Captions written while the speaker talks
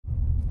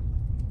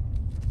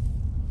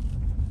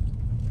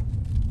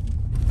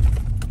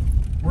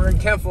we're in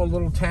Kemptville, a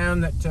little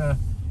town that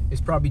is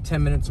probably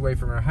 10 minutes away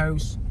from our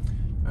house.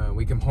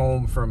 We come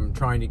home from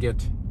trying to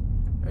get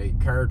a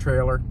car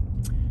trailer,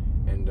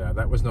 and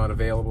that was not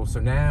available. So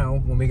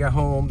now, when we got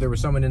home, there was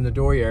someone in the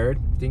dooryard.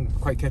 Didn't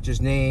quite catch his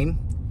name.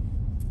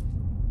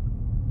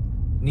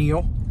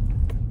 Neil.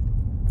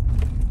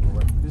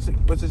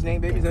 What's his name,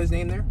 baby? Is that his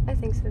name there? I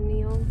think so,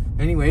 Neil.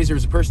 Anyways, there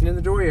was a person in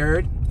the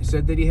dooryard. He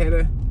said that he had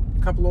a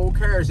couple old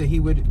cars that he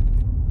would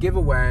give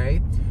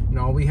away, and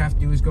all we have to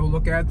do is go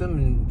look at them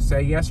and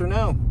say yes or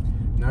no.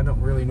 And I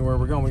don't really know where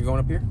we're going. We're going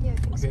up here? Yeah, I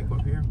think so. Okay, go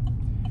up here.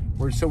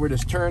 So we're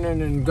just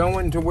turning and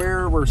going to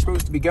where we're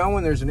supposed to be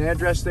going. There's an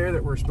address there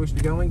that we're supposed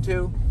to be going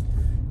to.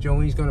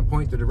 Jolie's going to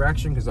point the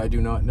direction because I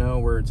do not know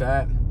where it's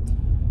at.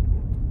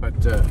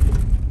 But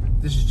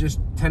this is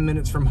just 10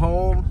 minutes from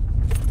home,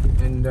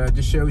 and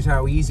just shows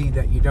how easy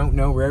that you don't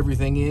know where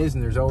everything is,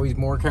 and there's always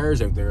more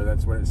cars out there.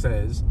 That's what it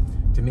says,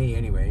 to me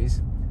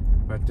anyways.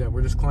 But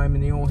we're just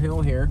climbing the old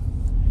hill here.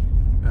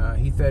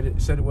 He said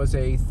it was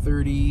a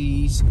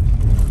 30s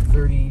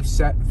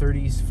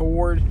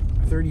Ford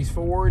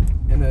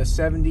and a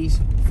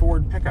 70s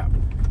Ford pickup.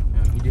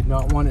 He did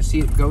not want to see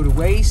it go to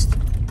waste.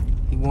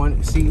 He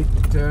wanted to see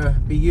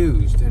it be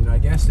used, and I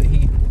guess that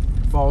he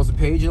follows the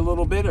page a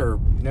little bit or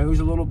knows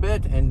a little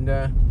bit, and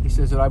he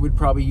says that I would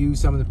probably use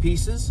some of the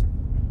pieces.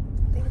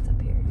 I think it's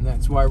up here. And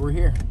that's why we're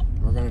here.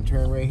 We're going to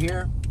turn right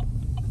here.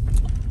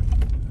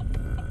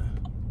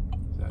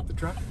 Is that the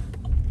truck?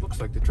 Looks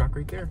like the truck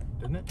right there,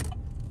 doesn't it?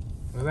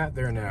 Look at that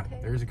there now. Okay.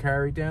 There's a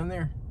car right down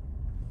there.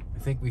 I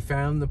think we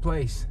found the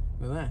place.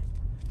 Look at that.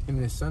 Him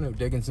and his son are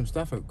digging some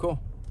stuff out. Cool.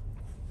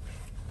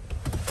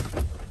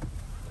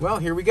 Well,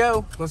 here we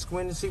go. Let's go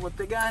in and see what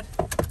they got.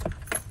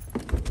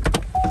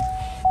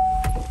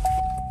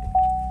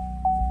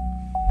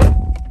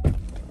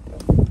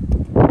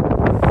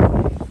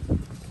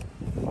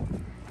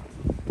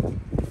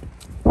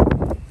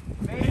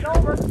 Made it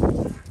over.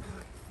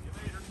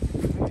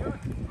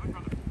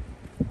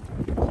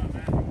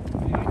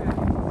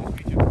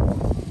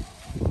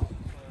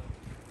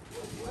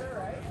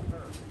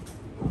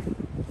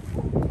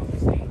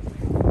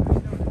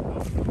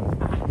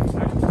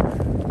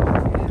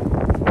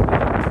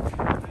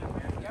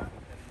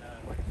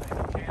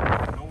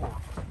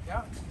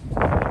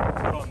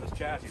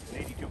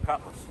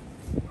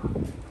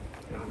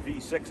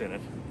 V6 in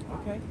it.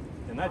 Okay.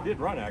 And that did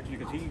run actually,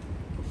 because he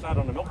sat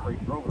on the milk crate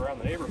and drove it around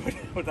the neighborhood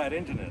with that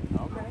engine in it.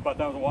 Okay. But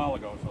that was a while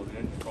ago, so the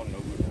engine's probably no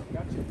good now.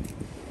 Gotcha.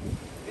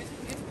 It's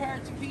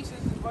parts and pieces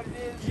is what it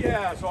is.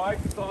 Yeah, so I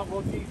thought,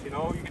 well, geez, you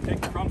know, you can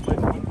take the trunk lid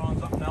and put it on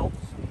something else.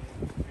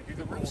 And do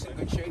the Roof's in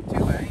thing. good shape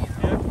too, eh?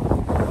 Yeah.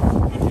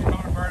 But you're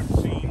coming apart at the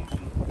seams.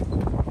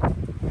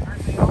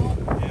 Aren't they all?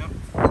 Yeah.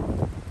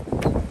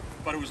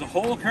 But it was a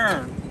whole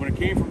car when it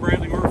came from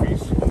Bradley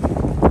Murphy's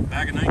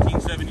back in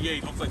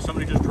 1978. Looks like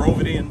somebody just drove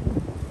it in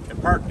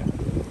and parked it.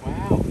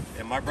 Wow.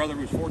 And my brother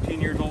was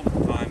 14 years old at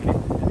the time,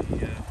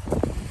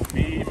 and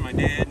me and my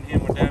dad and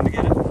him went down to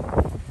get it, and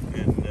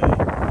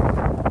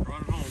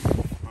brought it home.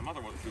 My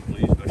mother wasn't too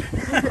pleased, but,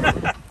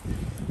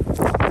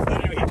 but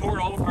anyway, he tore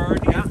it all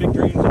apart. He had big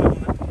drains in it.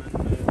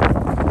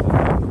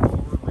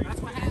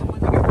 That's what happens when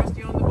they get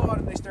rusty on the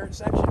bottom. They start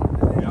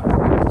sectioning. Yeah.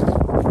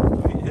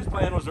 His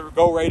plan was to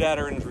go right at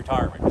her in his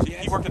retirement. 'Cause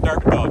he worked at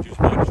Dark and Dodge. He was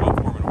a body shop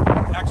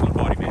foreman. Excellent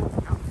body man.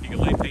 He could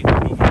lay paint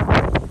and move it.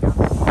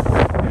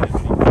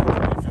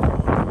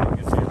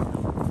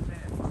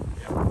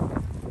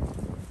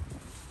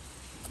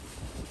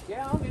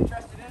 Yeah, I'm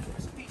interested in it.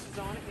 There's some pieces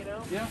on it, you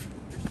know? Yeah.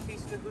 There's some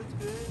pieces of good's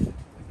good.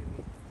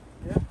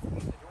 Yeah.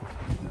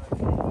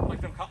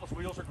 Like them cutlass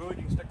wheels are good.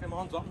 You can stick them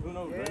on something. Who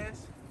knows, right?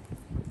 Yes.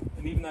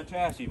 And even that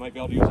chassis, you might be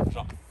able to use it for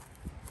something.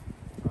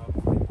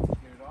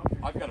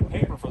 I've got a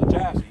paper for the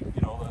chassis,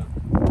 you know,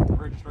 the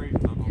registration.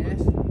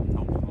 Yes.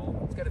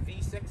 Helps It's got a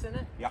V6 in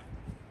it? Yeah.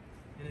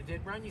 And it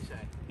did run, you say?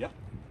 Yeah.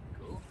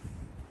 Cool.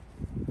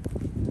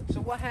 So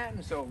what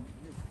happened? So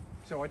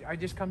I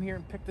just come here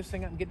and pick this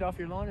thing up and get it off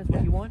your lawn is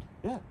what you want?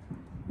 Yeah.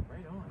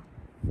 Right on.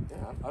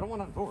 Yeah. I don't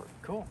want to outdoor.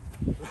 Cool.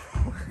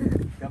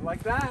 Got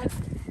like that.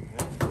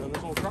 Yeah. And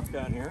this little truck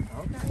down here.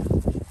 Okay.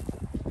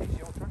 Makes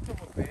the old truck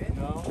don't look bad.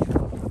 No. This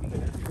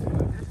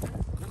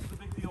is a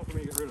big deal for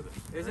me to get rid of this.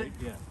 Is it?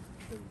 Yeah.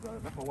 I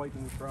left my wife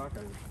in this truck. I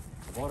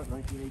bought it in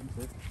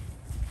 1986.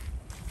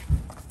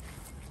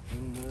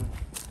 And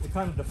it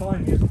kind of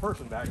defined me as a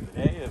person back in the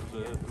day. It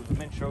was a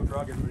mint show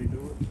truck. Everybody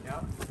knew it.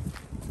 Yeah.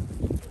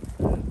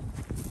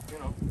 You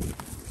know.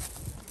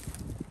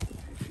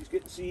 She's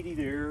getting seedy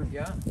there.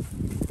 Yeah.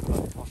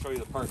 I'll show you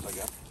the parts I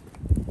got.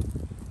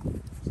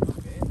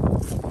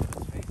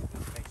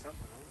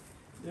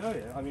 Yeah,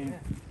 yeah. I mean,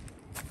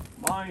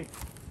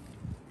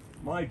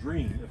 my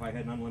dream, if I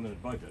had an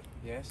unlimited budget,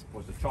 Yes.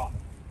 was to chop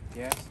it.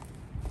 Yes.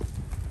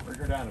 Bring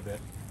her down a bit.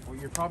 Well,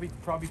 you're probably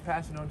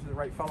passing on to the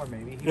right fella,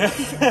 maybe.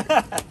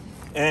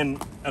 and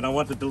I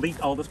want to delete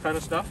all this kind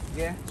of stuff.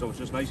 Yeah. So it's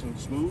just nice and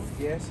smooth.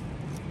 Yes.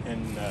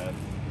 And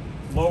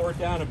lower it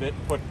down a bit.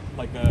 Put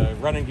like a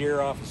running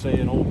gear off of, say,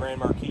 an old Grand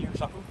Marquis or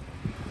something.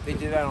 They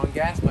did that on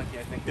Gas Monkey,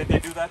 I think. Did they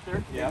do that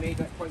there? They made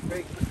that quite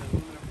big. Put an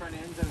aluminum front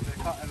ends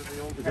out of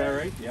the old. Is that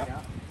right? Yeah.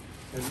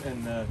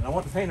 And I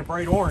want to paint it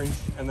bright orange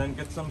and then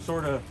get some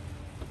sort of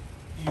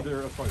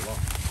either. That's probably wrong.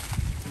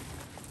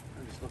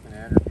 I'm just looking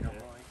at her. If you don't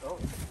mind. Oh.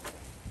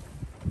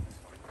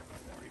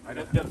 I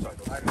don't. The other side.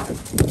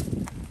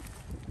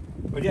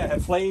 But yeah,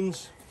 have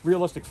flames,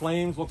 realistic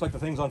flames. Looks like the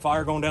thing's on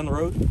fire going down the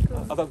road. Cool.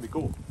 I thought it'd be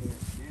cool.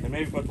 And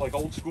maybe put like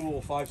old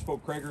school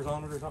 5-spoke Kragers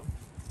on it or something.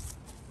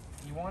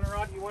 You want her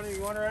out? You want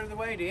her out of the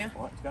way, do you?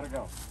 What? It's gotta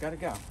go Gotta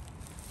go.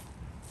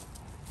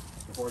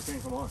 before it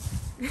changes them on.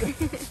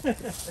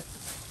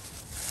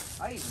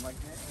 I even like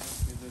that.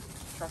 There's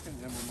a trucking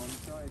emblem on the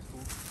side. It's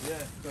cool.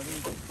 Yeah. So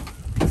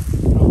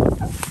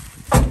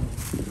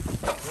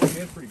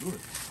It's pretty good.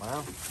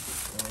 wow.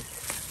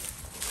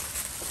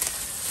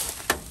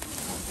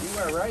 You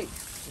are right.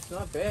 It's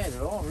not bad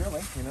at all,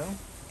 really. You know.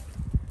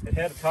 It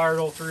had a tired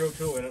old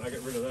 302 in it. I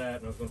got rid of that,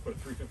 and I was going to put a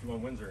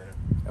 351 Windsor in it.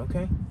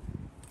 Okay.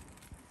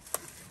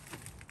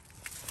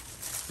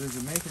 There's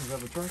the makings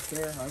of a truck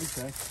there, I would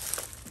say.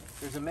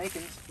 There's a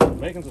makings.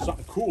 Makings of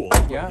something cool.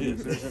 Yeah, It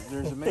is.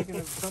 there's a making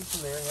of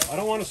something there. Yeah. I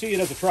don't want to see it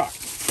as a truck.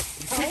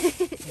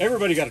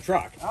 Everybody got a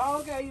truck. Oh,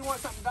 okay. You want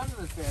something done to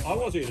this bad I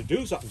boy. want you to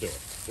do something to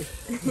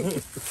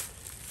it.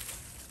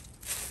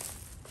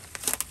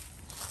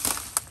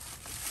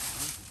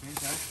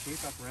 Fantastic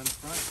shape up around the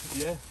front.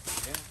 Yeah.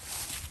 Yeah.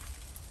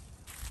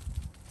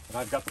 And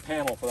I've got the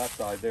panel for that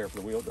side there for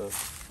the wheel, the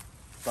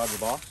side of the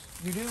box.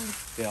 You do?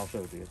 Yeah, I'll show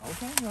it to you.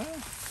 Okay, wow.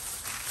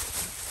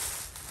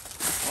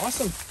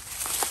 Awesome.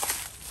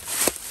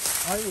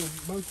 I would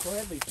most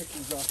gladly pick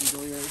these off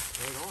your dooryard.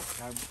 Right on.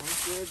 I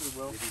most gladly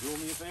will. If you do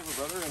me a favor,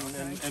 brother,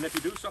 Okay. and if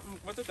you do something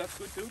with it, that's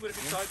good too. But if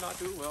you decide not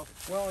to, well,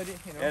 Well, it,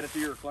 you know. add it to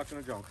your collection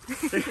of junk.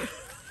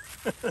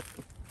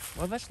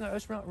 Well, that's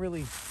not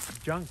really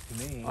junk to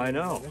me. I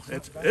know. That's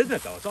It's not- isn't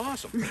it though? It's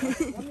awesome.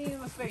 I mean,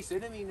 let's face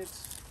it. I mean,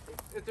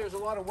 there's a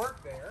lot of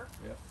work there.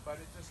 Yeah. But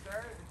it's a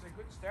start. It's a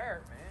good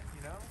start, man.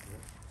 You know.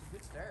 It's a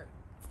good start.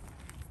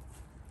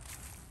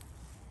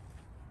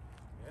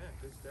 Yeah,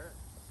 good start.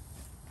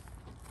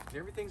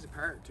 Everything's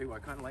apart too. I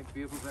kind of like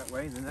vehicles that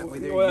way. And then that way,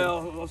 there you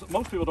go. Well,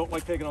 most people don't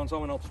like taking on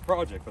someone else's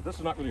project, but this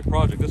is not really a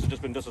project. This has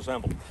just been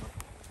disassembled.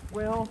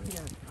 Well, yeah.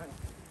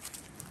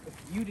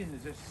 If you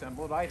didn't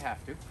disassemble it, I'd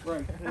have to.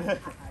 Right. You know what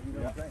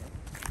I'm saying?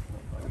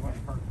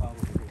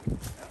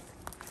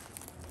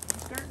 You're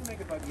starting to make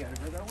a buggy out of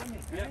her, though, wouldn't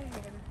you? Yeah.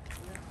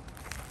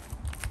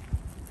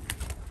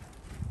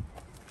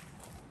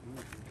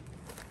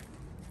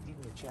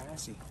 Even the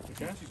chassis. The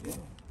chassis is good.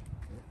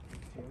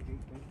 Tailgate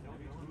thing.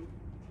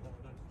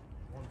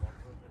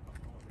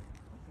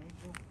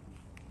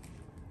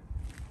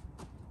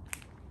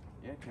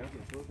 Yeah,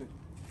 tailgate's real good.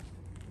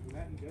 Look at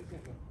that, he does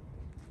have a.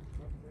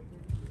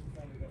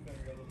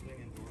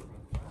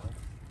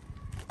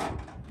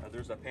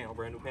 There's that panel,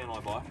 brand new panel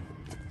I bought.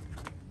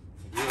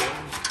 Wheels,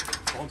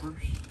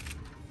 bumpers.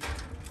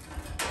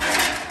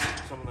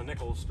 Some of the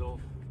nickels still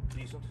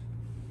decent.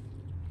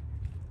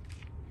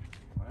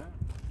 Wow.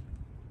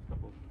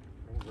 Couple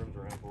rims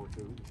around for it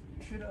too.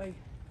 Should I?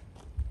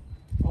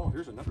 Oh,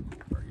 here's another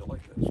cool car. You'll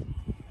like this.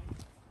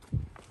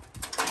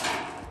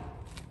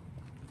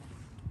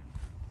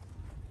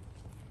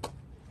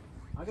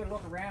 I gotta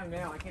look around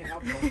now. I can't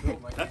help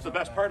it. That's the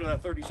best part of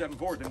that 37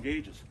 Ford, them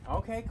gauges.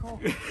 Okay, cool.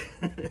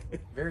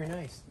 Very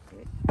nice.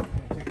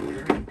 Take a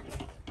look.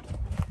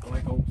 I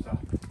like old stuff.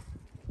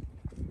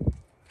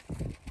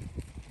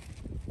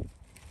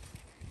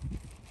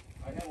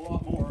 I had a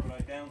lot more, but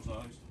I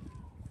downsized.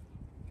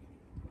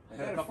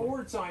 I had a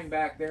Ford sign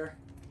back there.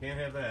 Can't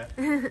have that.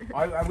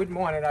 I wouldn't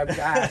want it. I would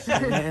ask.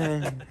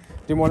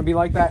 Didn't want to be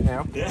like that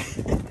now. Yeah.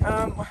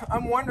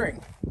 I'm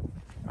wondering.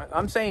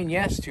 I'm saying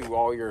yes to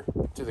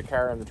the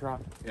car and the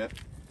truck. Yeah.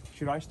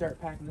 Should I start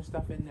packing this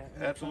stuff in there?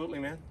 Absolutely,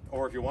 man.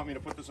 Or if you want me to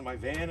put this in my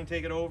van and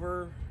take it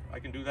over, I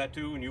can do that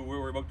too, and you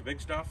worry about the big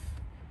stuff.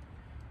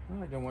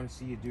 Well, I don't want to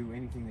see you do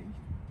anything that you.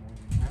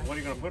 What are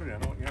you going to put it in? You're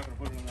not going to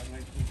put it in that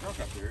nice new truck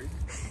up there, are you?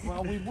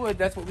 Well, we would.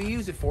 That's what we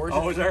use it for.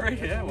 Oh, is that right?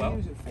 That's Yeah, what well. we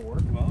use it for.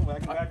 Well, I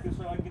can back this,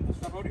 I can get this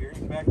stuff out of here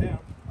and back down.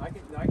 I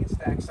can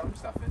stack some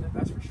stuff in it.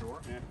 That's for sure.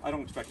 Yeah. I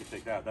don't expect you to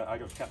take that. I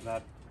just kept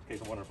that in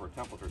case I wanted it for a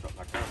template or something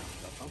like that.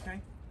 Okay.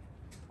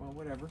 Well,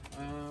 whatever.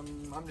 I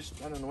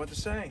don't know what to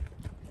say.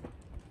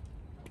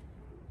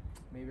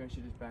 Maybe I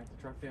should just back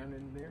the truck down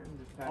in there and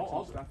just pack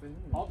some stuff in.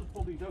 I'll just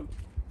pull these out,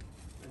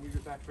 and you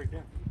get back straight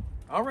down.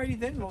 Alrighty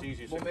then. That's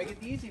easy, We'll sir. make it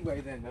the easy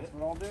way then. That's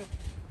what I'll do.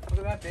 Look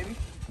at that, baby.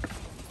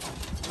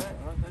 Alright,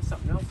 well, that's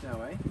something else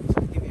now, eh?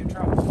 Something give me a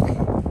trouble.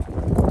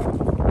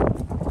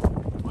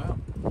 Wow.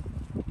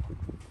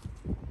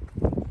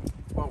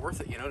 Well,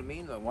 worth it, you know what I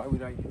mean? Though, why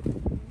would I?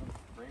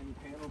 Brand new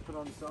panel put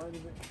on the side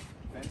of it.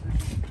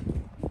 Fenders,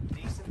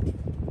 decent.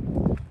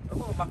 A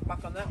little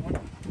buck on that one.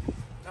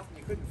 Nothing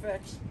you couldn't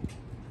fix.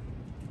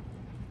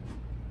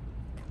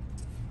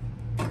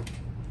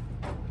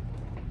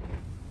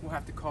 We'll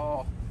have to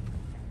call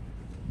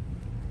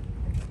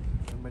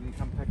somebody to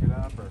come pick it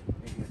up, or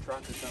maybe a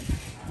truck or something.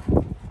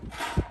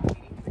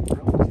 The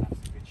grill and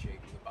stuff's in good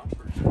shape. The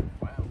bumpers.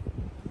 Wow.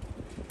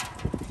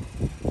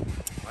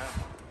 Wow.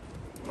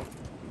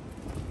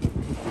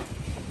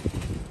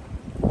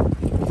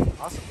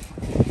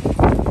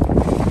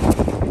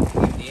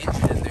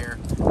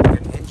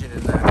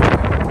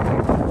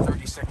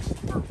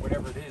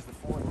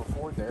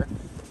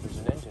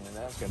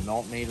 It's got an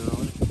alternator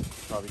on it.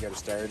 Probably got a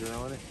starter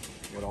on it.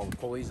 With all the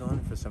pulleys on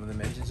it for some of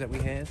the engines that we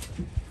have.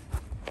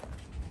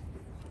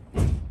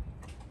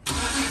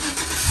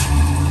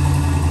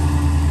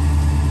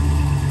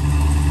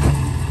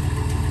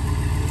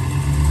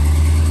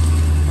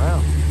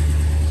 Wow.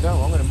 So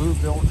I'm going to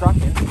move the old truck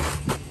in,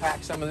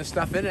 pack some of this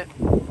stuff in it.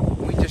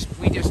 We just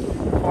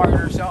acquired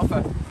ourselves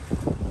a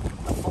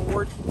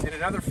Ford and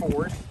another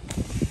Ford,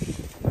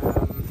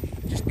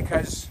 just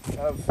because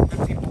of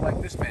good people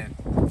like this man.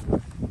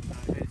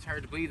 It's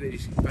hard to believe that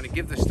he's going to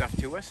give this stuff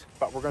to us,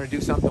 but we're going to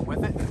do something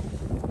with it.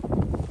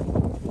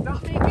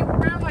 Not many people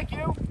around like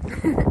you.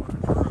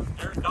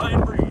 They're a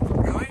dying breed.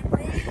 Dying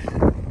breed.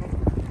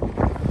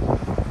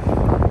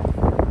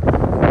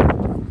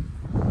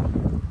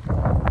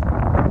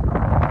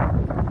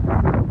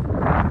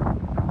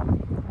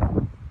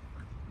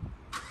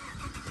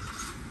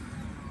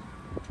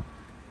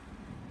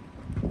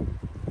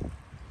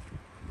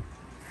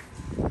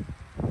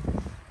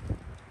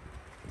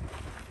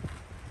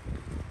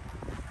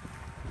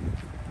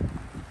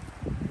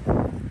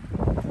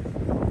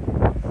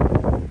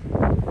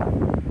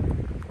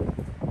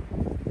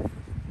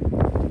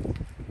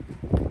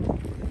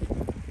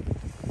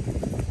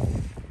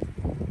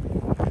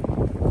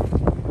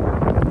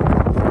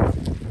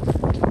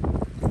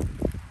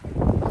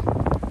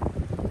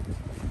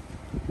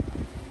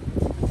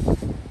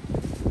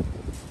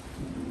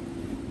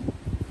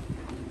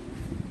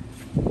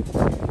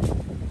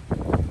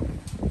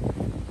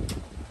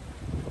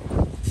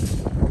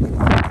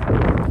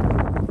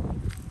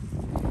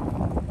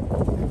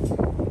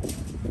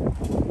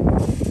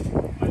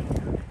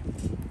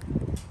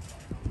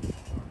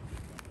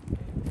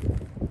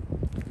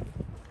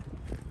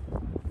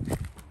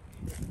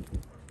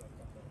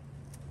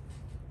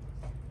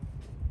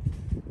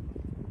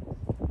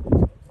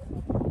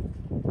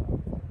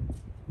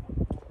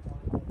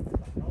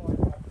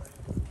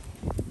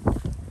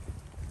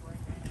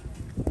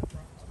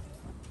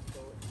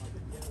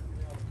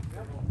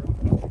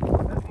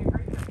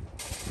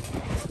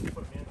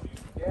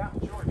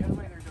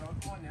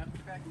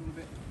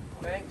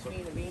 Thanks,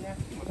 Vina.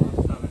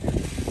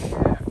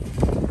 Yeah.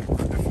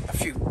 A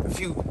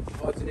few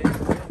buds in it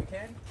if we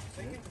can.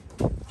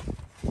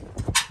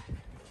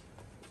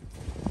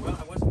 Well,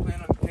 I wasn't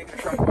planning on taking a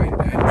truck away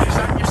today.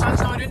 Your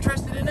son's not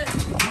interested in it?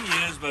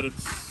 He is, but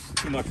it's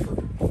too much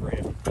for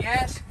him.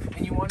 Yes,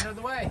 and you want it out of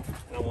the way.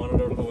 And I want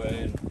it out of the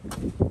way.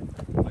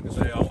 And like I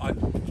say,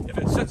 if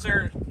it sits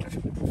there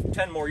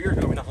 10 more years,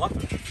 it'll be nothing left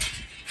of it.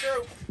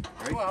 True.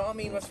 Right? Well, I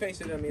mean, let's face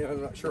it. I mean,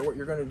 I'm not sure what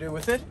you're going to do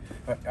with it.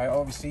 But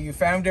obviously, you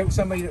found out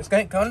somebody that's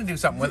going to do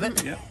something with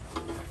it. Yeah.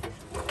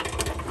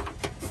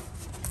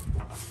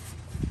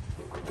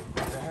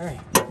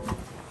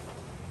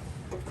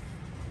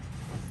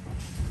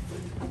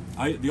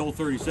 All right. The old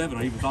 37,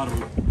 I even thought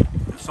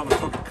if someone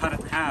took it, cut it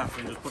in half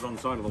and just put it on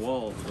the side of the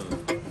wall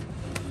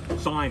as a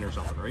sign or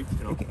something, right?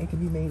 You know, It can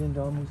be made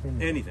into almost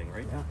anything. anything,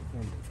 right? Yeah.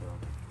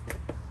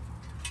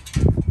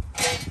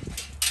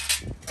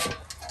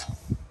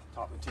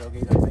 Top of the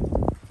tailgate, I think.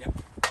 Yeah.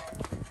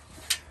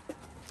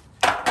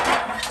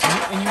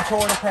 And you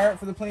tore it apart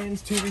for the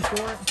plans to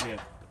restore it? Yeah.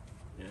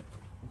 Yeah.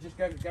 It just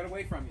got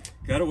away from you.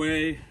 Got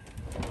away.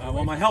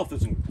 Well, my health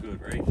isn't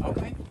good, right?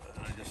 Okay.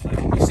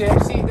 I You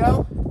see it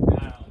go?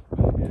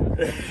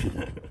 just,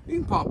 You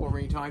can pop over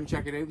anytime,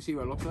 check it out, see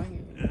what it looks like.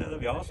 yeah, that'd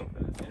be awesome.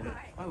 Yeah.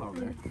 I love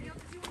that.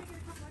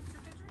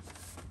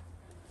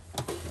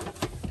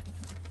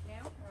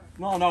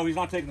 No, he's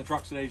not taking the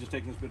trucks today. He's just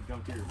taking this bit of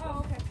junk here. Oh,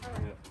 okay. All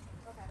right.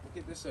 Yeah.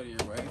 Get this out of your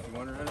way if you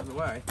want it out of the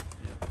way.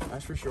 Yeah.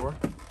 That's for sure.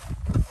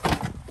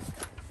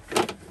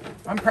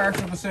 I'm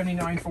partial to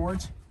 79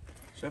 Fords.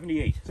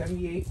 78.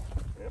 78.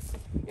 Yep.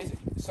 Is it?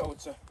 So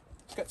it's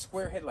got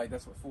square headlight.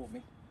 That's what fooled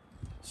me.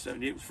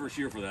 78 was first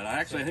year for that.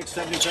 I think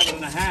 77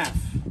 and a half.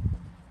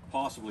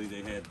 Possibly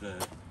they had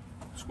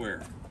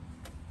square.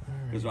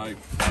 Because I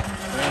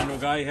ran into a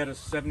guy who had a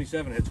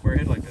 77, had square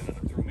headlight in it.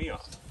 It threw me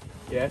off.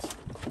 Yes.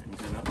 And he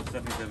said, no,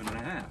 77 and a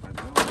half. I don't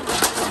know.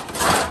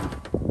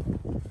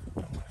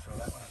 Throw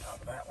that one on top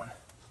of that one.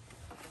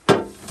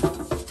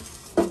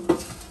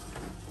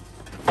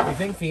 What do you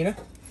think, Fina?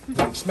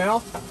 Like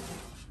smell?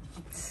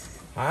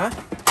 Huh?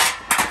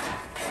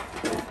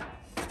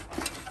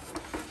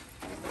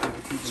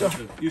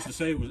 Used to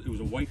say it was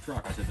a white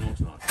truck. I said, no,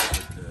 it's not.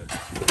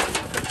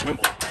 It's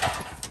Wimbledon.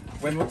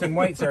 Wimbledon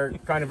whites are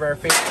kind of our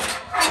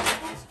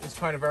favorite. It's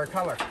kind of our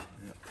color. Yeah.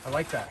 I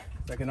like that.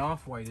 It's like an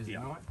off-white, is it Yeah.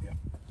 not? Yeah.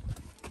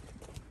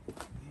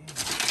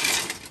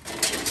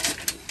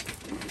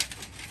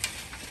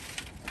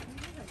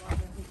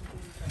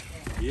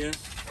 Yes.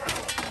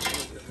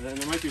 And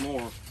there might be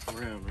more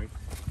around, right?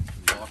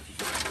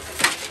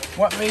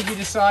 What made you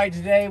decide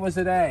today was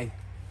the day?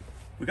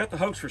 We got the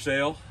house for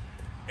sale,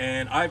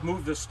 and I've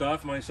moved this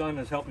stuff. My son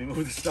has helped me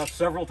move this stuff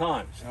several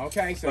times.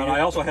 Okay, so But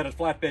I also had a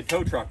flatbed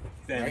tow truck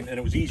then, Right. and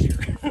it was easier.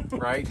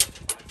 right.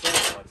 I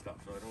sold all that stuff,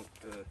 so I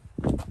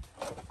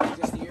don't. Is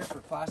this the year for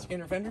plastic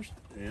inner fenders?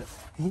 Yeah.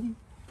 So you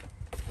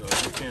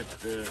can't.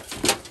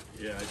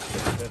 Yeah, I just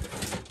can't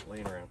have it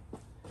laying around.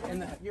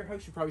 And your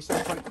house should probably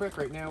sell quite quick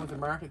right now with the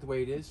market the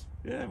way it is.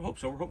 Yeah, I hope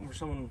so. We're hoping for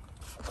someone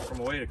from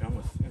away to come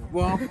with, you know.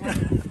 Well,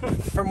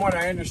 from what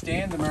I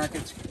understand, the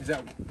market's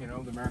the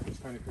market's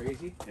kind of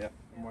crazy. Yeah.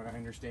 From what I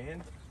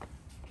understand,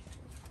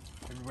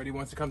 everybody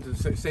wants to come to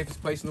the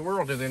safest place in the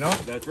world, do they not?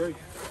 That's right.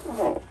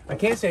 I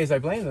can't say as I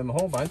blame them a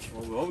whole bunch.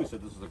 Well, we always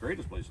said this is the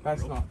greatest place in the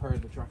That's world. not part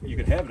of the truck. You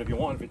can have it if you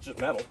want, if it's just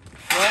metal.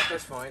 No,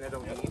 that's fine. I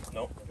don't need.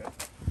 No. Okay.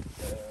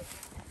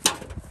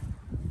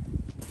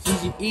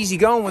 It's easy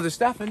going with the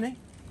stuff, isn't it?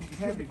 You can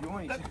have it if you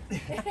want.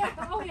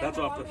 Oh, yeah, That's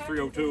no, off the okay.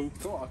 302,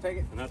 Cool, I'll take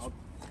it. and that's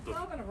We're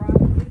all gonna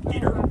rot. We're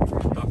heater. all gonna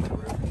rot. Top of the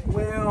road.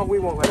 Well, we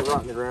won't let it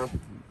rot in the ground.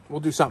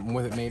 We'll do something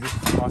with it, maybe,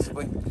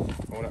 possibly.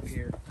 Going up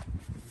here.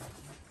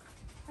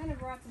 Kind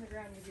of rots in the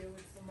ground you do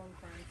with some monk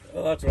friends.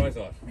 Oh, that's what I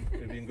thought.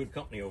 It'd be in good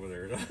company over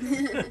there.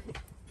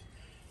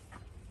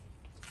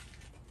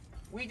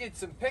 We did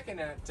some picking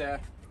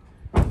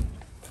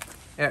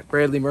at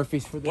Bradley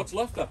Murphy's for the. What's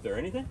left up there?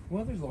 Anything?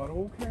 Well, there's a lot of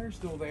old cars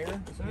still there. that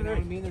You know what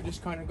I right? mean? They're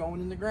just kind of going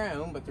in the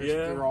ground, but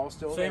they're all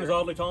still there. Same as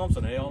Audley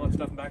Thompson, eh? All that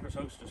stuff in Backer's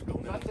house just going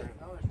in the That's it. ground.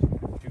 Oh, there's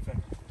two. Too fast.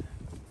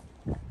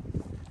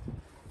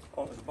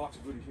 Oh, there's a box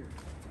of goodies here.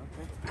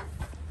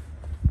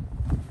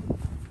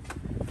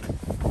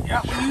 Okay.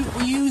 Yeah,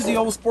 we use the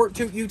old Sport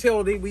Toot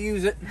utility. We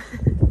use it.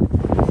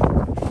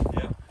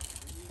 Yeah.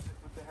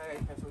 What the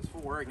heck? That's what it's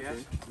for, I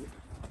guess.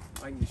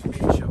 I can just maybe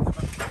shove them up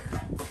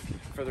there.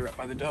 Further up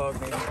by the dog,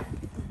 maybe.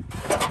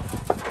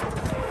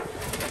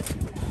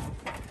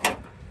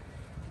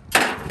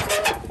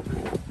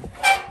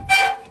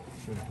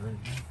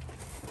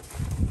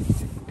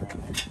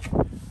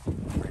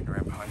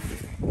 Right behind you.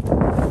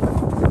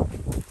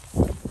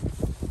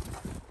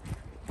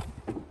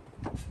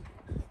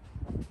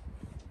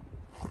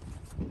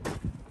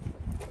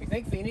 What do you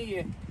think, Feeny?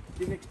 You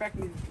didn't expect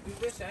me to do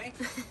this, eh?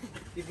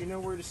 Did you know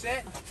where to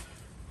sit?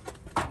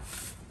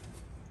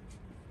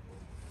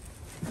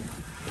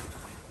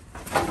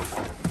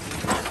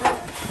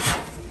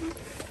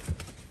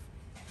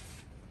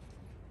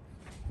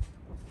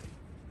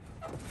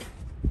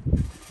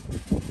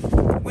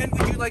 When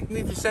would you like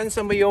me to send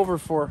somebody over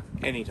for?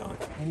 Anytime.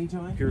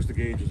 Anytime? Here's the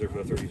gauges there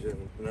for the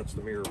 37, and that's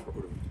the mirror for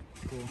it.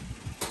 Cool.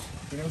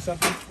 You know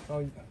something?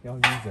 I'll use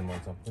them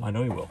on something. I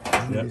know you will.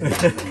 I'll use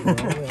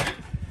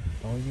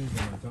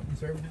them on something.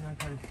 Sir,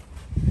 And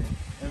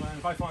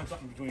if I find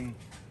something between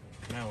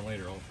now and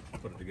later, I'll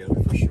put it together.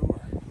 for sure.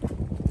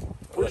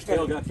 Will that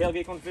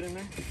tailgate going to fit in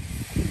there?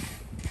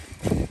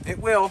 It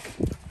will.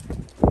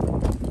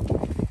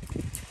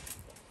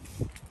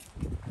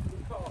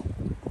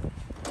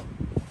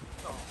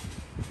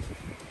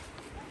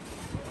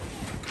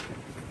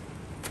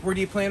 Where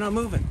do you plan on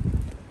moving?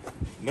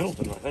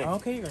 Middleton, I think.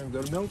 Okay, you're gonna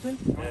go to Milton.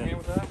 Yeah. Okay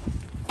with that?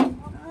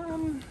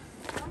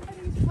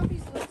 Somebody's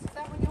puppy's list. Is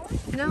that one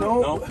yours? No.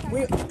 No.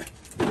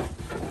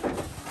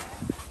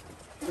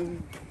 No.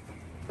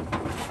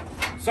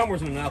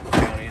 Somewhere's in Annapolis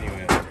County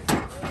anyway. I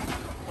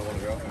want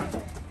to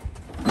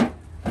go.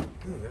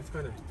 Ooh, that's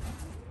kind of.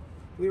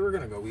 We were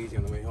gonna go easy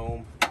on the way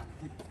home.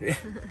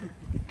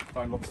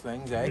 Fun looks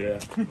things, eh? Yeah,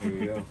 there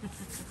you go.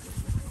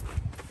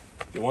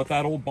 Do you want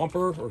that old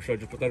bumper, or should I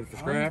just put that for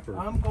scrap? Or?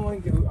 I'm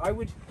going to.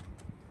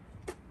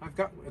 I've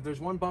got. There's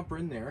one bumper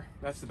in there.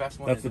 That's the best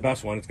one. That's the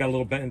best one. It's got a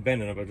little bend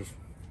in it, but it's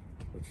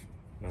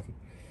nothing.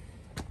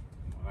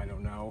 I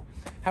don't know.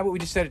 How about we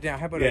just set it down?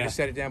 How about I Yeah. just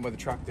set it down by the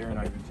truck there and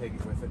I can take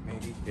it with it,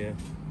 maybe? Yeah.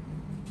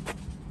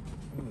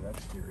 Ooh,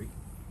 that's scary.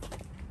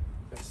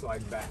 That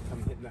slide back,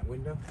 coming hitting that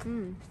window.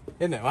 Hmm.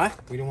 Isn't it? What?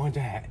 We don't want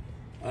that.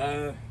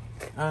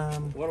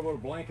 What about a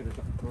blanket or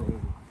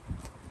something?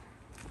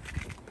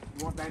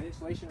 You want that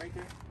insulation right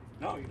there?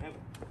 No, you can have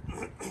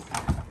it.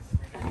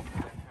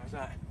 How's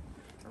that?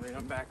 Right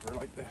on backward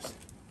like this.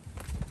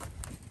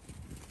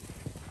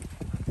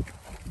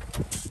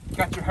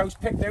 Got your house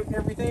picked out and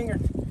everything, or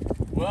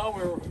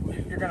Well,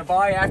 you're gonna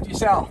buy after you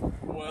sell?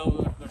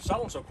 they're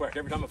selling so quick.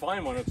 Every time I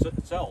find one, it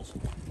sells.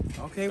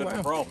 Okay, That's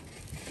the well, problem.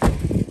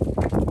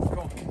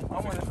 cool. I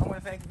want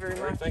to thank you very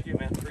All right, much. thank you,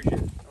 man. Appreciate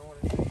it. I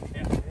want to,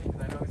 yeah,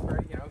 because I know it's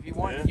very, if you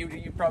want, Yeah.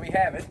 you probably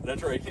have it.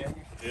 That's right. Yeah.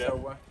 Yeah.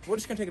 So we're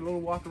just gonna take a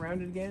little walk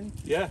around it again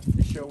Yeah.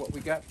 to show what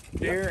we got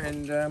there,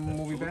 and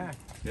we'll be back.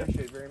 Yeah.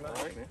 Appreciate it very much.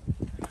 All right, man.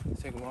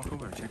 Let's take a walk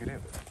over and check it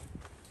out.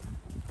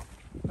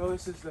 Oh,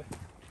 this is the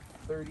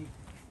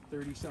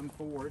 30-some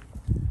Ford.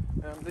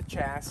 The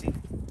chassis.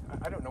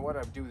 I don't know what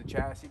I'd do with the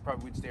chassis.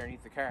 Probably would stay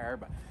underneath the car,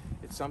 but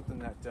it's something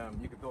that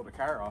you could build a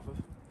car off of.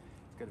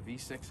 It's got a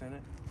V6 in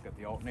it. It's got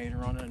the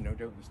alternator on it, and no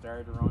doubt the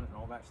starter on it, and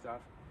all that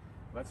stuff.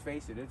 Let's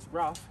face it, it's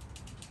rough,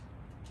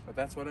 but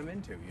that's what I'm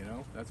into. You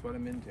know, that's what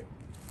I'm into.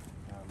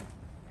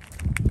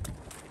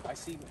 I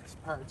see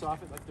parts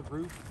off it, like the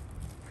roof,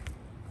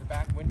 the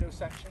back window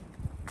section.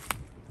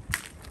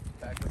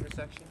 Back window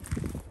section.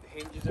 The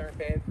hinges aren't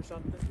bad for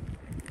something.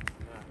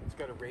 It's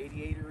got a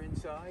radiator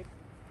inside.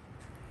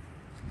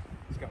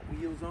 It's got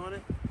wheels on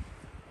it.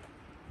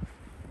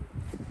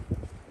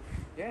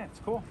 Yeah, it's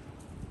cool.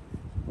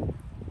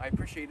 I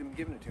appreciate him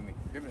giving it to me,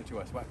 giving it to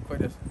us. What,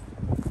 quite a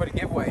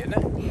giveaway, isn't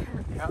it? Yeah.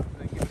 Yeah,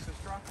 they give us this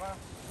truck, wow.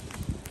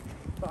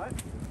 But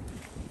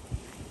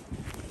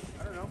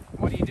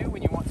what do you do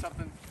when you want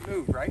something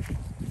moved, right?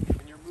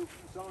 When you're moving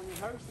on your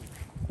house.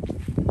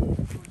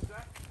 What's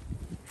that?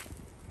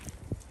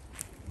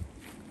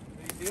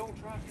 The old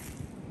truck.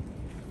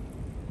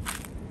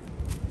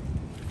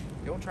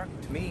 The old truck,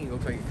 to me,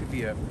 looks like it could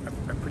be a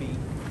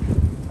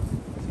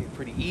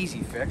pretty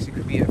easy fix. It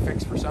could be a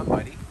fix for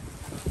somebody.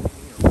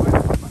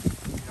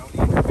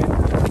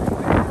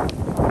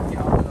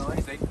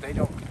 They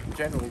don't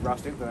generally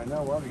rust out, but I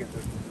know, well, we got the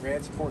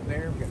rad support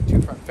there. We got the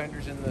 2 front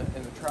fenders in the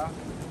truck.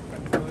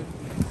 Got the hood,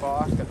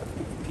 box, got the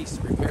piece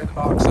to repair the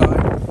box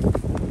side.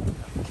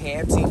 The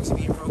cab seems to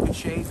be in broken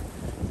shape.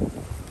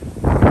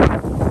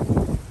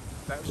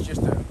 That was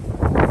just a, I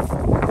don't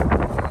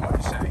know what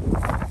to say.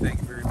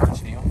 Thank you very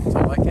much, Neil. That's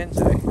all I can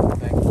say.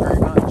 Thank you very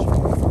much.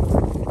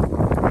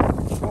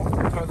 Cool.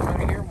 We'll tow them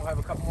out of here. We'll have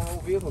a couple more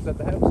old vehicles at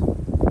the house.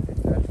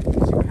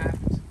 And see what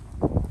happens.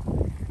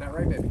 Isn't that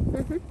right, baby?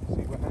 Mm-hmm.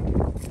 See what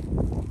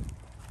happens.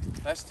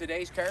 That's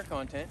today's car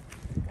content,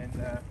 and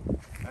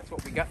that's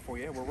what we got for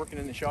you. We're working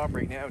in the shop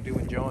right now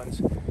doing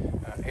John's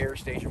air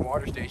station,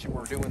 water station.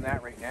 We're doing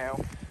that right now.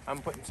 I'm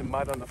putting some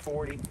mud on the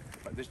 40,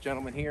 but this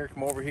gentleman here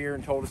come over here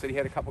and told us that he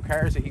had a couple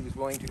cars that he was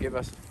willing to give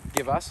us.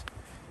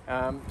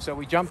 So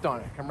we jumped on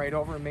it, come right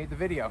over and made the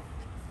video.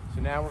 So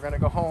now we're gonna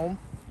go home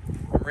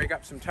and rig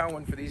up some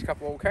towing for these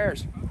couple old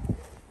cars.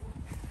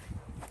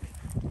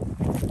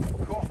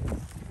 Cool.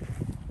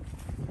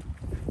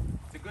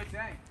 It's a good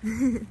day.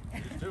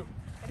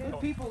 The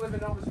people live in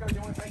Nova Scotia.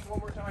 You want to thank you one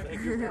more time?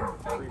 Thank you.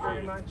 Thank you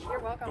very much. You're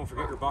welcome. Don't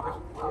forget your bucket.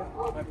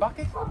 Yeah. My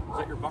bucket? Is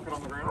that your bucket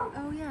on the ground?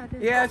 Oh yeah, it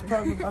is. Yeah, it's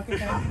probably a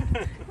bucket.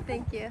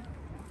 Thank you.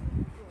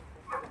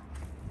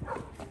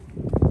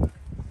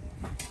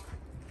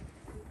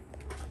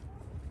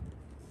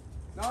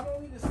 Not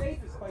only the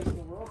safest place in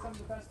the world, some of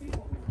the best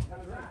people.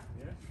 How's that?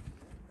 Yeah,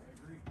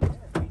 I agree.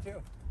 Yeah, me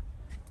too.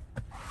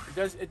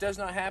 It does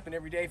not happen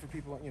every day for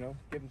people, you know,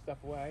 giving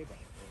stuff away. But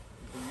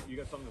You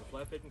got something that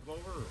flatbed can come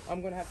over? Or?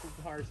 I'm gonna have to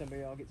hire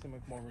somebody. I'll get someone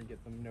to come over and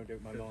get them. No doubt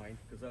in my mind.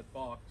 Because that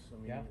box, I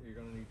mean, Yeah. you're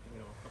gonna need, you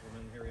know, a couple of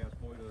men, hairy ass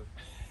boy to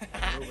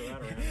move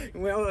that around. Right?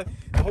 Well,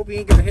 I hope he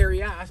ain't got a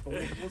hairy ass, but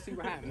we'll see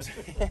what happens. All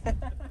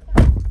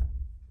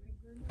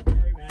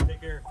right, man.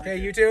 Take care. Okay,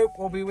 YouTube.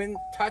 We'll be in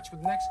touch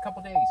with the next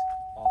couple days.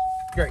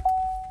 Awesome. Great.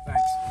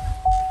 Thanks.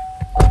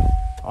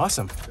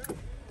 Awesome.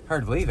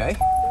 Hard to believe, eh?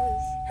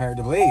 Hard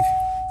to believe.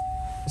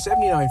 The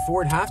 79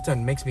 Ford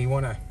half-ton makes me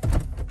want to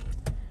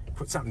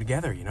put something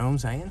together, you know what I'm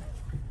saying?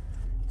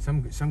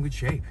 Some good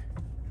shape.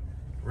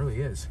 It really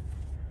is.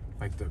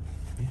 Yeah, it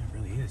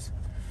really is.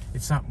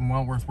 It's something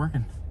well worth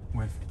working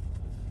with.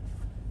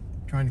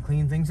 Trying to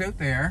clean things out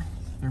there.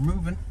 They're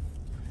moving.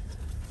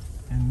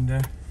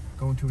 And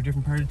going to a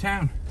different part of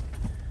town.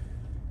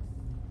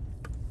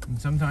 And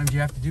sometimes you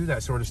have to do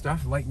that sort of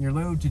stuff, lighten your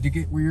load to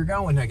get where you're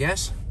going, I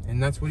guess.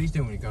 And that's what he's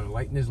doing. He's going to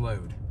lighten his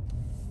load.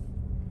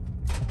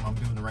 I'm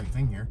doing the right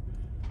thing here.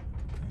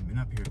 I haven't been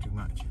up here too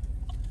much.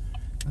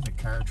 There's a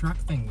car truck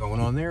thing going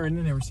on there, and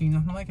I never seen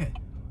nothing like it.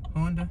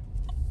 Honda.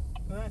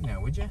 Look at that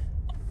now, would you?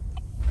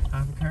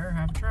 Half a car,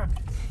 half a truck.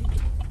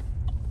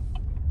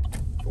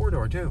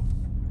 4-door too.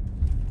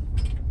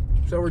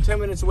 So we're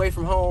 10 minutes away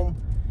from home.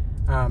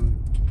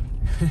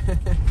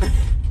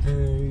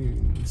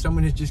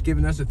 Someone has just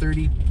given us a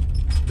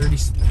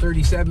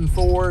 37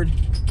 Ford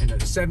and a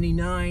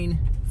 78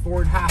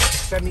 Ford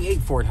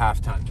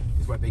half ton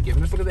is what they've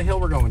given us. Look at the hill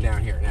we're going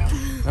down here now.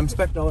 I'm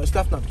expecting all that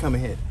stuff not to come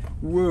ahead.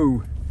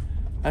 Woo!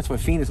 That's why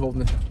Fina's holding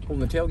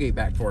the tailgate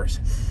back for us.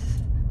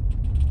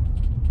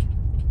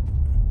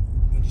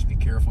 Just be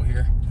careful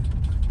here.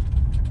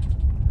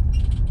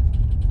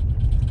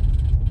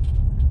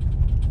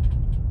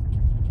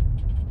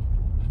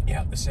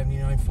 Yeah, the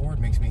 79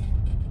 Ford makes me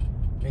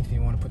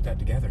want to put that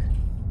together.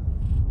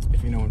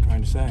 If you know what I'm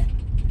trying to say.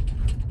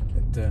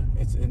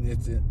 It's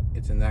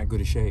in that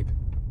good a shape.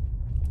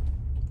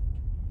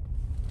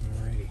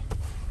 Alrighty.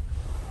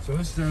 So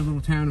this is our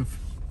little town of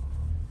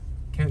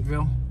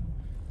Kentville.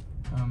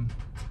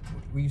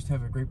 We used to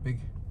have a great big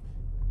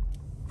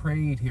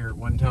parade here at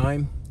one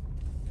time.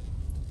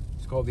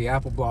 It's called the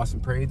Apple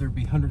Blossom Parade. There'd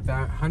be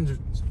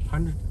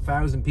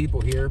 100,000 people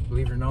here,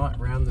 believe it or not,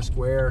 around the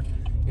square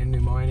in New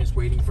Minas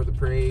waiting for the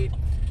parade.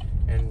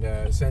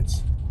 And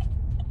since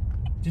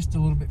just a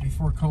little bit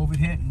before COVID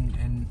hit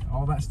and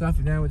all that stuff,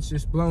 and now it's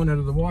just blown out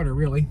of the water,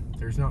 really.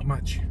 There's not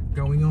much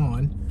going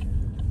on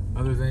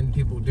other than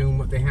people doing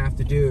what they have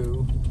to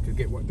do to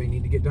get what they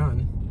need to get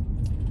done.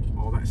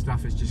 All that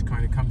stuff has just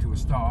kind of come to a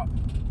stop.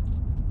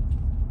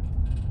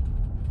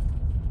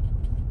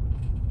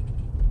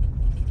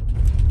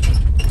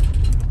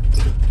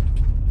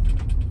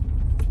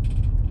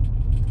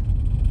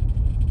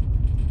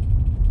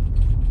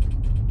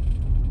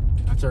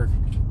 That's our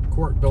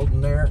court building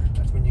there.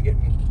 That's when you get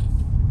in,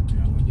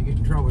 when you get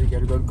in trouble, you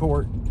got to go to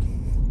court.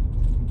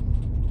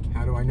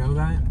 How do I know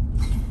that?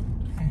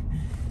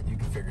 You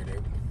can figure it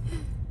out.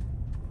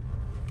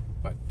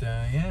 But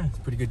yeah, it's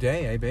a pretty good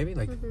day, eh, baby?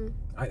 Like,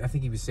 I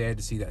think he was sad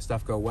to see that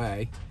stuff go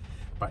away.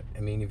 But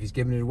I mean, if he's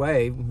giving it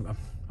away,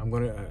 I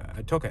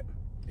took it.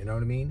 You know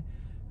what I mean?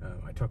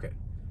 I took it.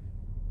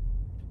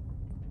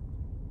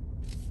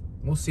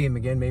 we'll see him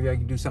again. Maybe I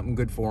can do something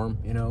good for him.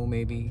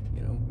 Maybe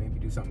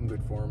do something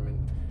good for him.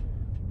 And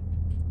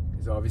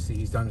because obviously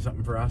he's done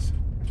something for us.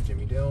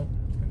 Jimmy Dill.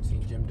 Haven't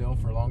seen Jim Dill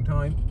for a long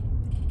time.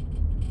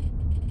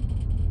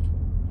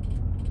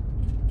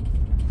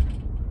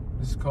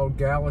 This is called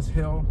Gallus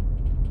Hill.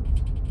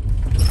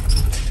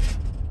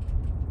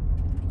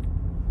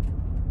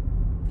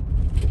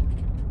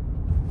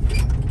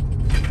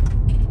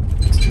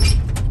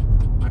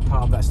 I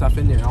piled that stuff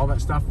in there. All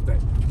that stuff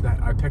that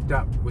I picked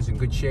up was in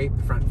good shape.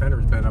 The front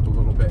fender's bent up a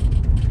little bit.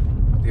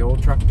 The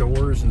old truck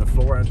doors and the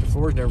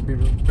floor's never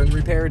been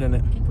repaired in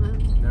it. Wow.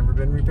 Never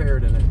been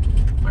repaired in it.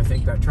 I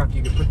think that truck,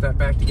 you could put that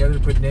back together,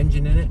 put an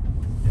engine in it,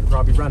 and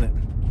probably run it.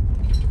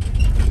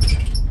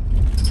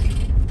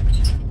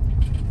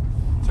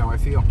 That's how I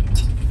feel.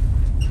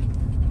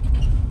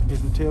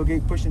 Here's the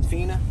tailgate pushing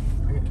Fina.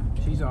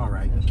 She's all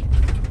right.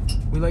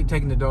 We like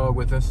taking the dog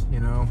with us,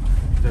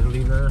 instead of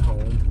leaving her at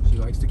home. She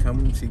likes to come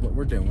and see what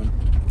we're doing.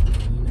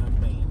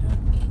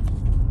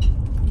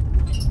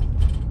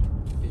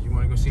 Did you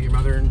want to go see your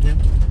mother and Jim?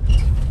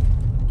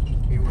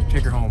 You want to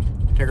take her home?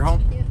 Take her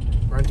home? Yeah.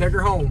 We're gonna take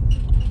her home.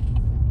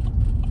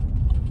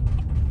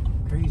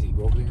 Crazy,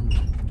 go over there and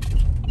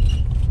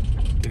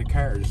get a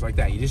car just like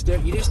that. You just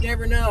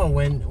never know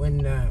when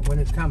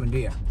it's coming, do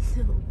you?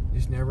 No. You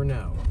just never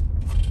know.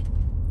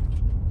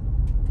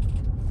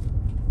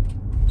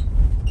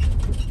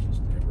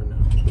 Just never know.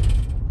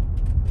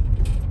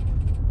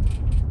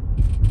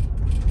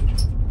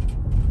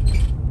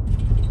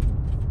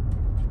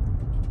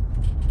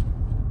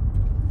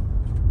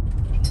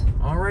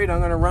 All right, I'm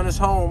gonna run us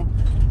home.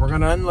 We're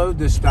gonna unload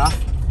this stuff.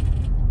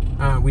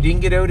 We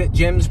didn't get out at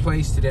Jim's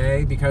place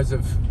today because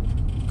of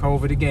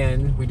COVID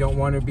again. We don't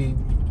want to be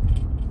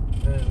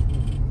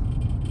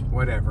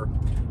whatever.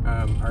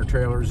 Our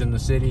trailer's in the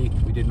city.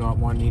 We did not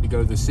need to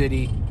go to the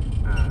city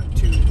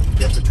to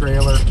get the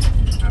trailer.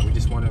 We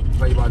just want to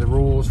play by the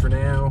rules for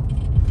now,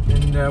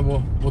 and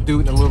we'll do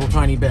it in a little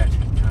tiny bit.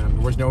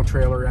 There was no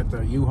trailer at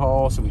the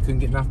U-Haul, so we couldn't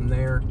get nothing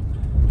there.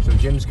 So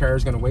Jim's car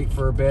is going to wait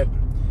for a bit,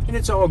 and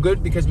it's all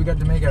good because we got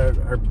to make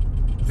a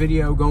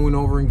video going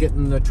over and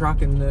getting the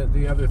truck and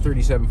the other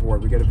 37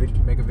 Ford. We got to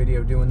make a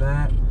video doing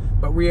that,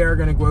 but we are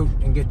going to go out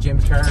and get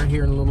Jim's car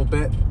here in a little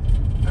bit.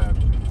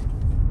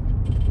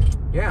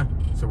 Yeah,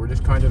 so we're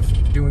just kind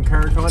of doing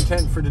car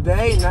content for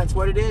today, and that's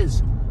what it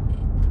is.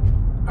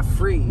 A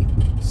free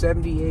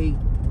 78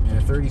 and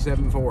a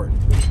 37 Ford.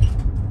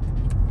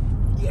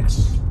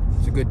 Yes,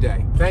 it's a good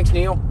day. Thanks,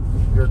 Neil.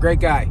 You're a great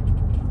guy.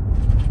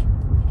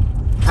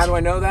 How do I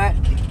know that?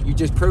 You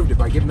just proved it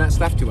by giving that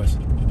stuff to us.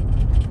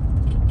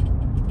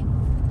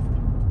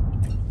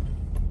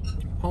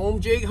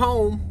 Home, Jig,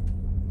 home.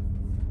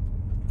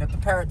 Got the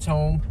parrots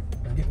home.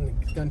 I'm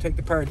gonna take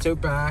the parrots out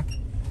back.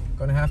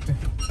 Gonna have to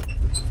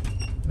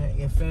make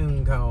a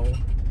phone call.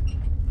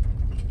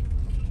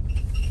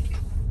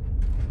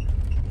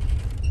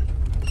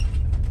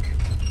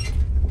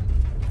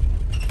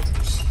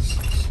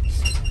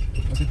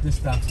 Look at this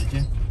stuff, did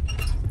you?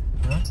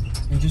 Huh?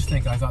 And just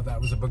think, I thought that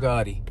was a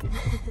Bugatti.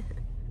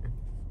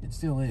 It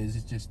still is.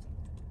 It's just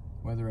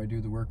whether I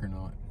do the work or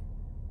not.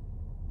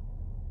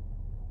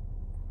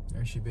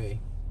 There she be.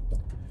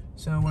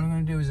 So what I'm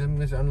going to do is I'm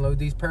going to unload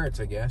these parrots,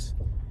 I guess.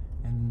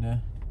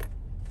 And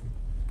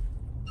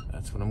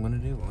that's what I'm going to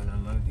do. I'm going to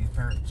unload these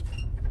parrots.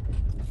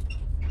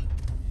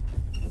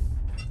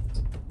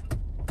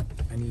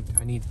 I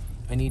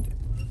need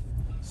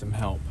some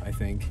help, I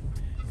think,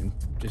 in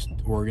just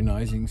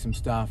organizing some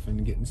stuff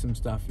and getting some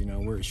stuff,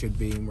 where it should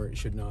be and where it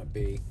should not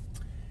be.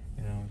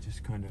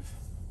 Just kind of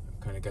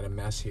got a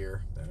mess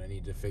here that I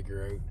need to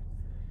figure out.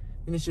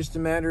 And it's just a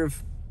matter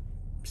of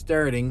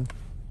starting.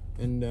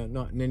 And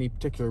not in any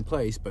particular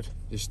place, but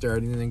just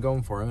starting and then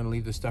going for it. I'm going to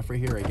leave the stuff right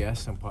here, I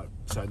guess, and put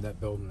beside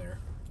that building there.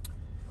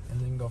 And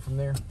then go from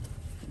there.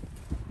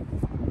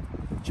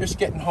 Just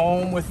getting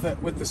home with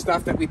the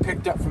stuff that we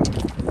picked up from,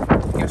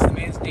 I guess the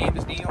man's name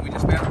is Neil. We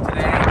just met him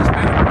today. Just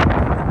met him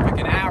like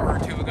an hour or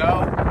two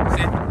ago.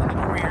 Sitting in the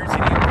door here,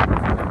 seeing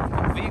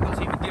the vehicles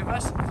he would give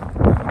us.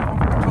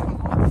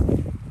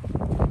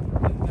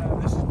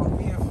 And this is what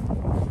we have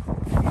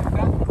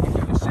done. We've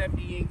got a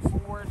 78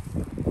 Ford.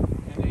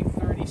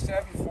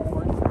 37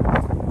 Ford.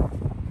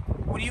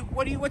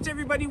 What's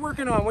everybody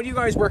working on? What are you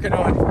guys working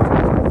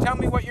on? Tell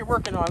me what you're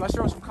working on. Let's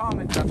throw some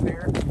comments up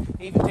there.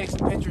 Even take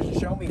some pictures and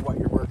show me what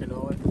you're working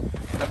on.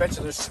 I bet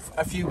you there's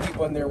a few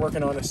people in there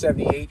working on a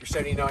 78 or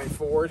 79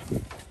 Ford.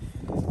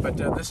 But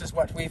this is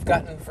what we've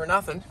gotten for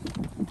nothing.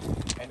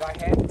 And I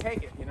had to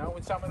take it.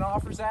 When someone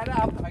offers that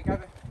up, I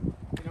gotta,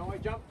 I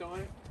jumped on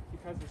it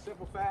because the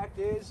simple fact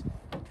is,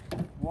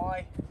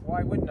 why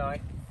wouldn't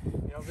I?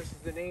 This is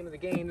the name of the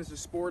game. This is the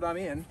sport I'm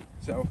in.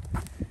 So,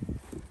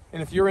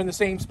 and if you're in the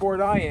same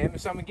sport I am,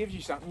 if someone gives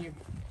you something, you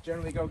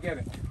generally go get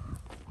it.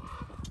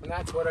 And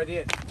that's what I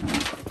did.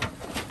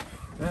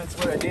 That's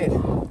what I did.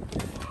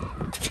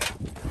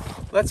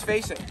 Let's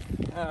face it.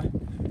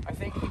 I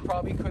think he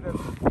probably could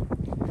have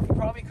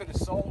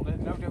sold it.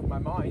 No doubt in my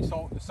mind,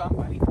 sold it to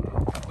somebody.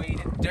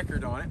 Waited,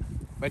 dickered on it,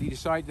 but he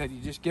decided that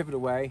he'd just give it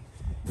away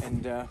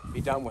and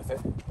be done with it.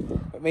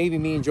 But maybe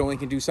me and Jolene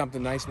can do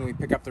something nice when we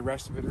pick up the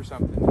rest of it or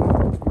something.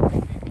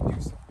 Maybe do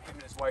him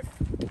and his wife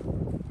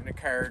in a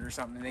card or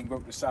something, and they can go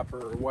out to supper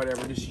or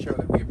whatever, just to show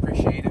that we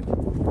appreciate it.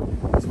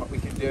 That's what we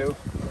can do.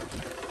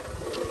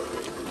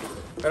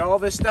 But all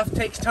this stuff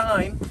takes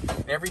time.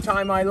 And every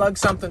time I lug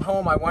something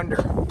home, I wonder,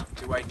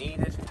 do I need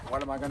it?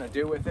 What am I going to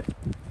do with it?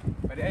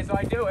 But as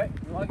I do it,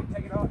 lug it,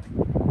 take it out,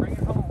 bring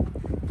it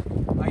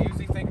home, I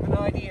usually think of an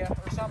idea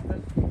or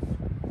something.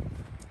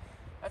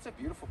 That's a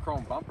beautiful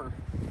chrome bumper.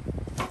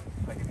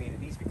 Like, I mean,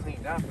 it needs to be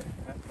cleaned up.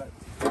 That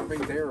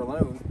right there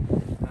alone,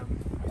 I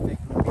think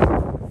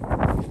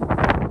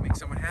would make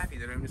someone happy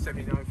that owned a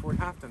 79 Ford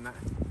Halfton,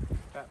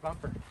 that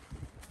bumper.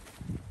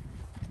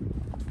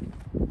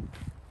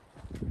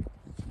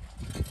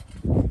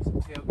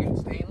 Tailgate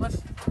stainless.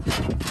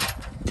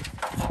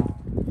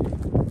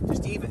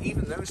 Just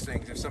even those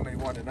things, if somebody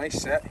wanted a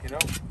nice set, you know,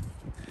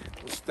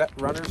 those step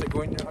runners that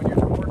go in on your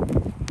door.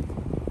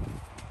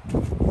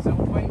 Silk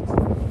weight.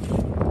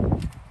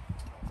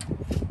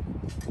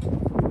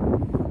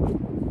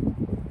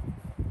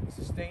 This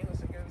is stainless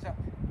that goes up.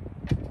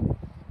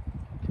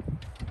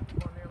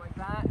 On there like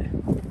that.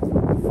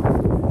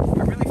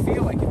 I really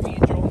feel like if me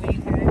and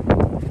Jolene had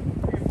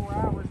 3 or 4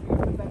 hours, we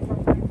could put that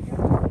truck back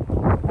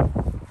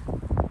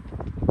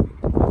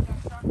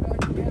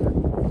together.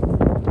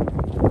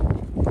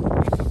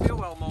 These steel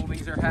well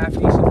moldings are half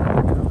decent.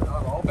 They're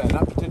not all bad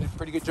enough. They did a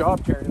pretty good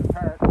job tearing it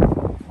apart.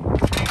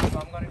 So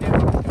I'm going to do, I'm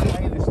going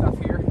to lay this stuff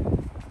here.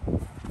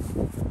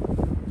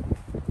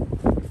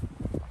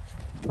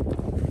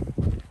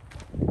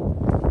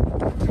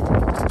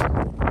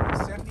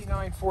 The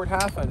 79 Ford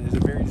Halfton is a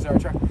very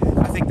desired truck.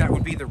 I think that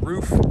would be the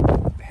roof,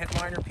 the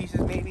headliner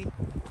pieces maybe.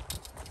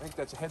 I think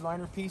that's a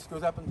headliner piece,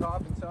 goes up on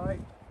top inside.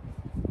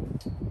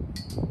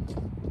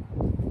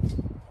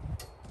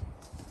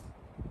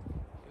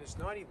 And it's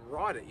not even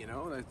rotted, you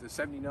know. The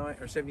 79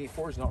 or 78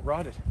 is not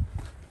rotted.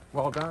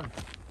 Well done.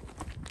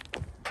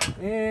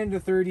 And the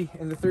 30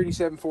 and the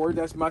 37 Ford,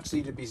 that's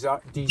muchly to be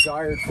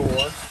desired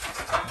for,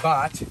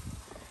 but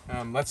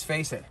let's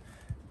face it,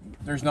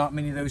 there's not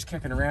many of those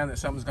kicking around that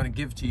someone's going to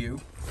give to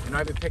you. And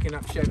I've been picking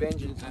up Chev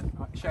engines, and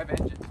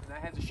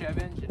that has a Chev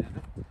engine in it.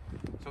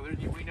 So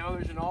we know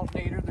there's an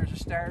alternator, there's a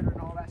starter,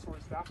 and all that sort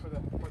of stuff for the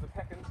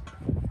pickings.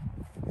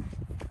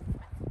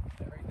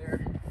 That right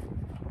there.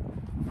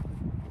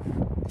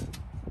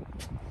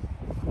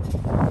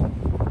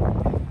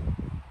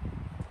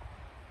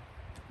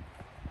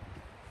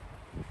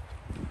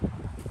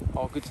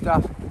 All good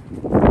stuff.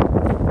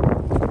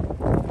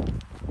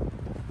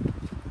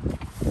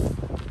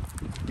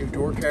 New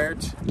door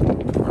cards.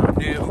 Not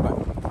new,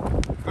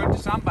 but good to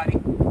somebody.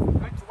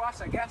 Good to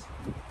us, I guess.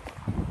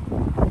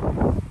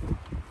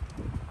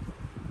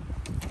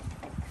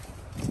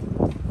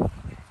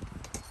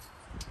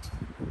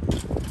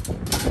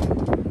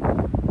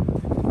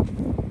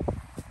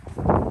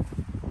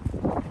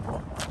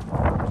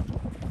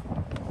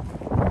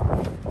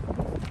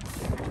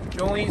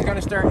 Jolene's going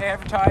to start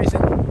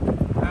advertising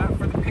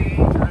for the page,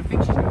 or I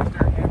think she's going to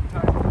start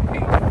advertising for the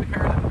page for the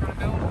car that we're going to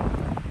build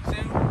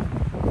soon.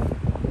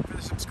 For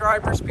the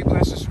subscribers, people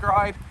that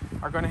subscribe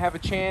are going to have a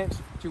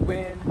chance to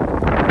win. And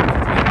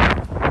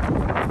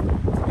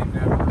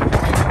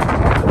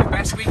the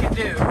best we can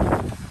do,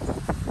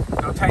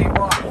 and I'll tell you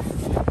why.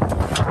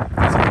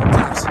 Because it helps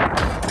us. You know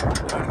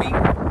what I mean? We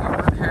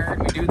work hard,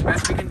 we do the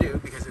best we can do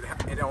because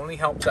it only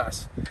helps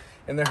us.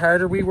 And the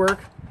harder we work,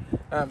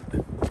 I'm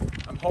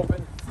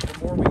hoping the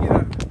more we get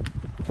out of it.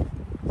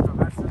 So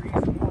that's the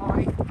reason why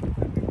we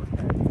work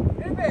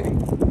hard. Hey, baby!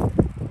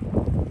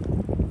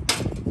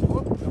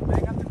 Whoop, don't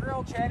bang up the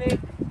grill, Chetty.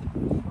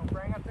 Don't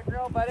bang up the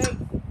grill, buddy.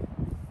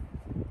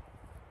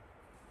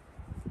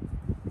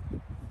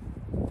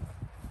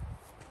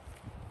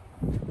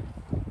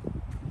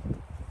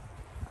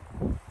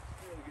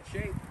 You're in good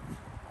shape.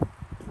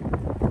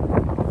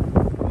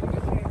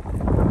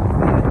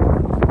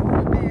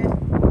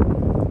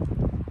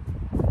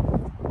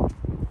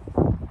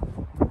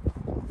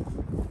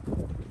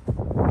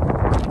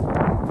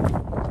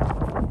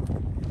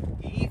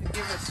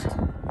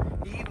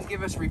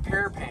 Give us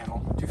repair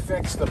panel to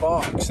fix the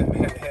box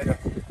that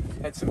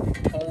had some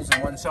holes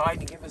in one side,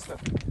 and give us the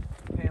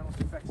panels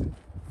to fix it.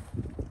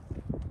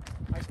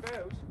 I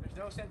suppose there's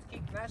no sense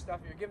keeping that stuff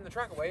if you're giving the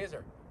truck away, is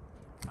there?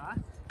 Huh?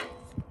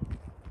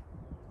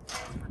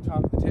 For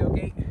top of the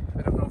tailgate.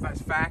 I don't know if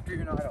that's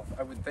factory or not.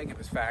 I wouldn't think it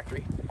was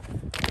factory.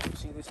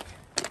 See this?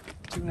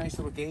 2 nice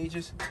little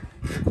gauges.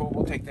 They're cool.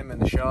 We'll take them in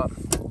the shop.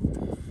 Take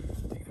them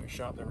in the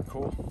shop. They were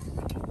cool.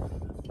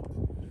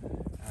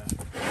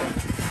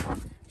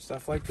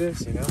 Stuff like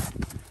this, you know.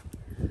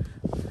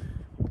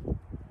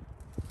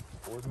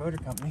 Ford Motor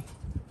Company.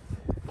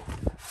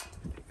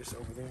 Take this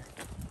over there.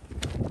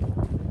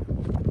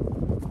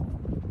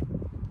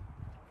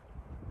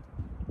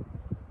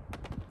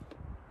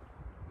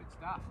 Good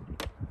stuff.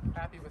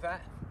 Happy with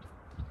that.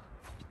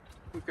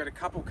 We've got a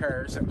couple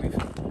cars that we've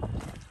got to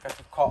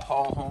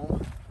haul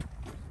home.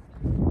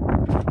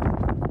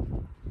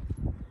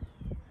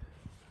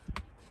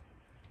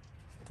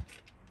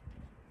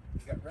 We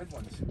got red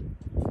ones.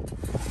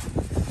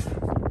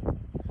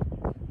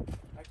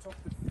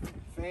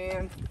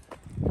 fan,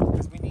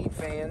 because we need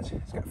fans.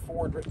 It's got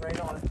Ford written right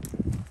on it.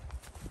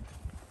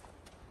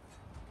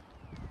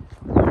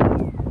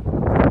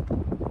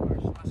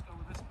 Let's go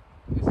with this.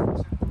 This is a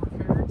set of door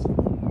cards.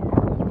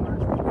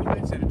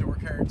 That set of door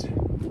cards.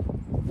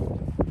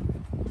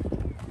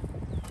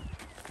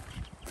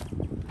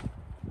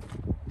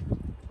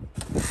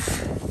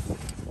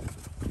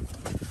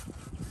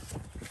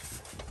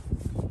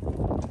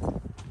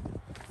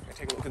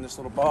 Take a look in this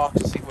little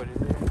box to see what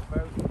it is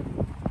about.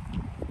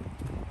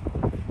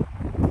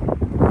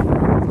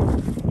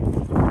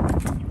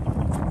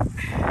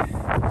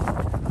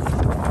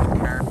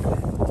 Carpet,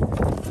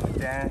 the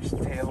dash, the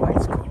tail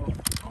lights,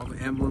 all the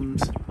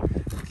emblems.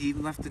 He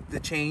even left the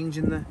change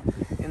in the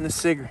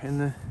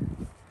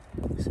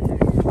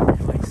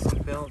like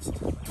seat belts.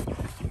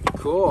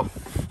 Cool.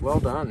 Well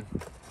done.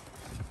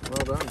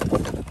 Well done.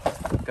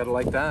 Gotta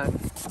like that,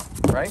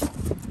 right?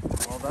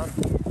 Well done.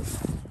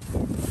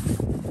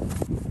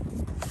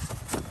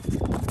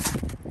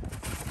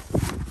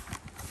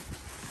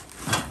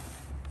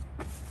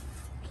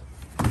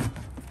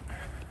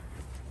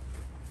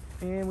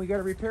 And we got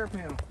a repair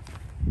panel.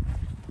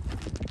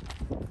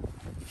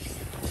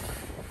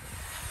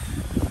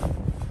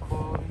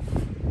 Quality.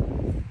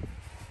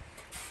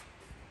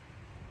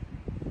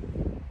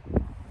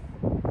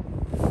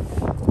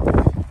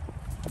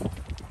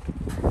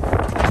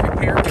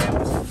 Repair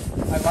panels.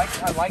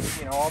 I like,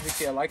 you know,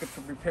 obviously I like it for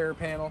repair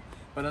panel,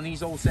 but on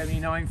these old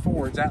 79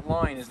 Fords, that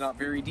line is not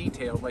very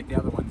detailed like the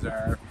other ones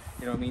are.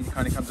 You know what I mean? It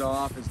kind of comes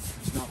off.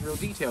 It's not real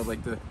detailed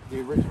like the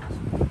originals.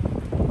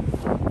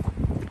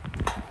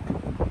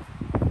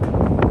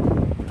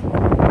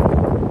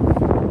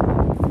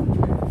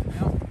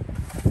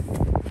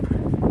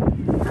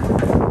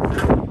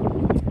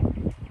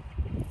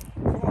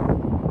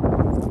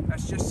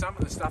 Some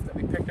of the stuff that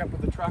we picked up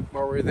with the truck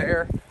while we were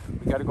there.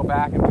 We got to go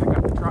back and pick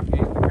up the truck and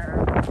the car,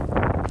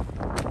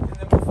 and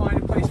then we'll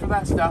find a place for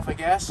that stuff, I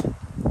guess.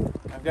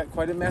 I've got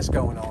quite a mess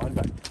going on,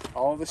 but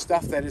all the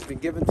stuff that has been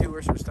given to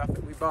us or stuff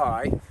that we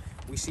buy,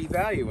 we see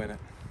value in it.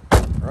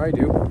 Or I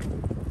do.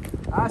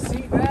 I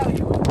see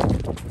value in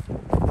it.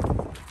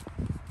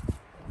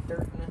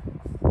 Dirt in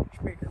the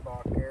speaker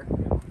box there.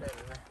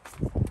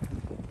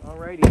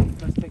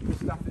 Alrighty, let's take this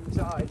stuff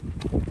inside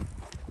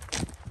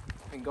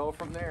and go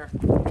from there.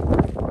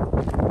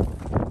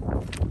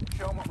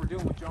 Show them what we're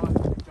doing with John.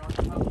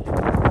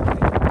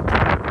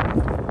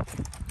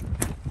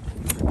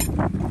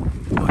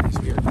 Come on,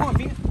 Spirit. Come on,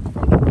 Pete.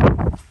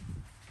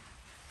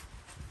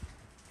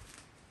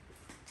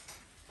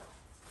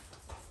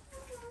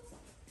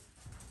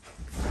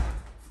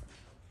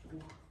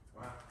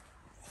 Wow.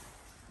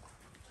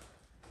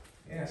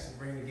 Yes, and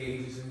bring the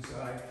gauges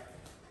inside.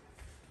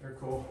 They're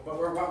cool. But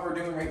what we're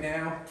doing right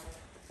now,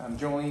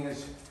 Jolene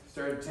has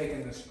started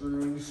taking the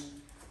screws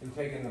and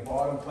taking the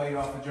bottom plate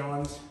off of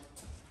John's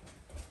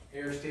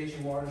air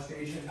station, water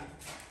station.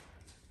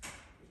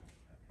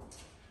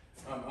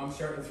 I'm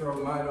starting to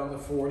throw mud on the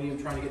 40. I'm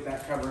trying to get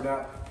that covered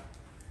up.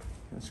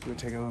 Let's go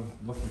take a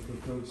look at the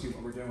code, see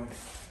what we're doing.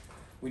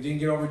 We didn't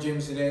get over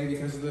gyms today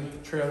because of the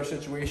trailer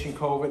situation.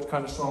 COVID's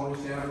kind of slowing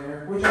us down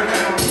there, which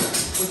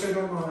I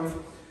don't mind.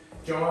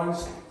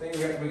 John's thing,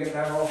 we got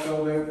that all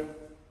filled out.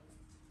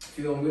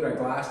 Feeling good. I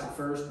glassed it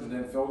first and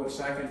then filled it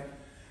second.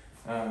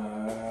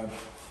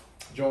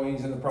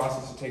 Jolene's in the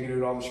process of taking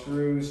out all the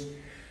screws.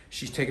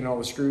 She's taking all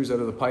the screws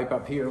out of the pipe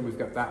up here. We've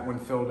got that one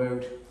filled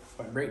out.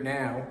 But right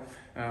now,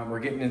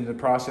 we're getting into the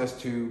process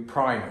to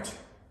prime it.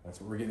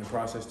 That's what we're getting in the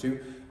process to.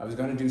 I was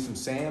going to do some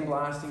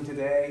sandblasting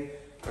today,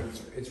 but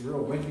it's real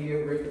windy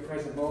out right at the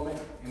present moment,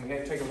 and we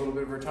had to take a little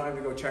bit of our time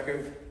to go check out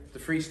the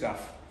free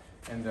stuff.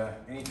 And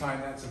anytime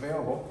that's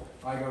available,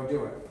 I go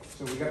do it.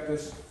 So we got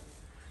this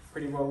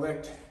pretty well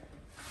licked.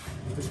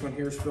 This one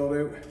here is filled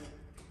out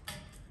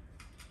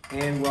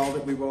and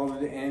welded. We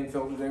welded it and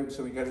filled it out,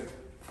 so we got it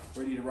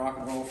ready to rock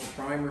and roll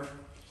for primer.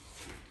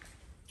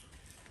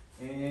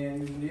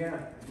 And yeah,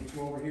 if you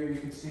come over here, you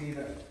can see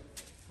that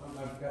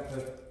I've got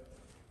the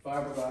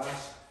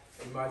fiberglass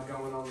and mud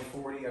going on the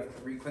 40. I've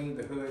re-cleaned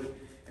the hood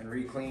and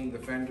re-cleaned the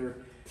fender,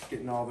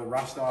 getting all the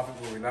rust off it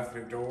where we left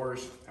it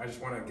outdoors. I just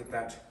want to get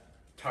that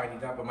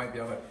tidied up. I might be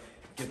able to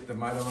get the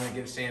mud on it,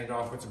 get it sanded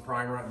off, put some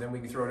primer on it, then we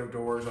can throw it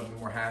outdoors. I'll be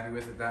more happy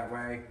with it that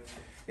way.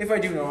 If I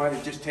do not,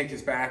 it just takes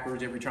us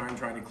backwards every time,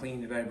 trying to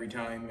clean it every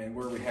time, and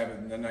where we have it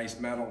in the nice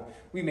metal,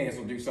 we may as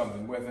well do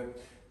something with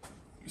it.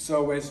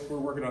 So as we're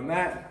working on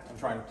that, I'm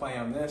trying to play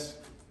on this,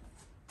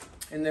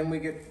 and then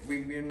we've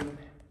been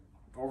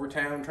over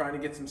town trying to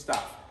get some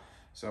stuff.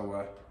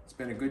 So it's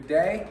been a good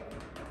day,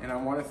 and I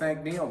want to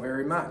thank Neil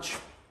very much.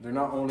 They're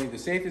not only the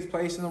safest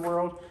place in the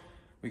world,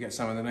 we got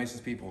some of the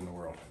nicest people in the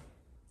world.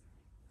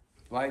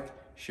 Like,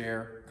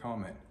 share,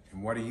 comment,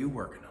 and what are you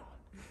working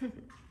on?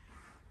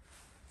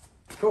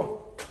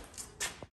 Cool.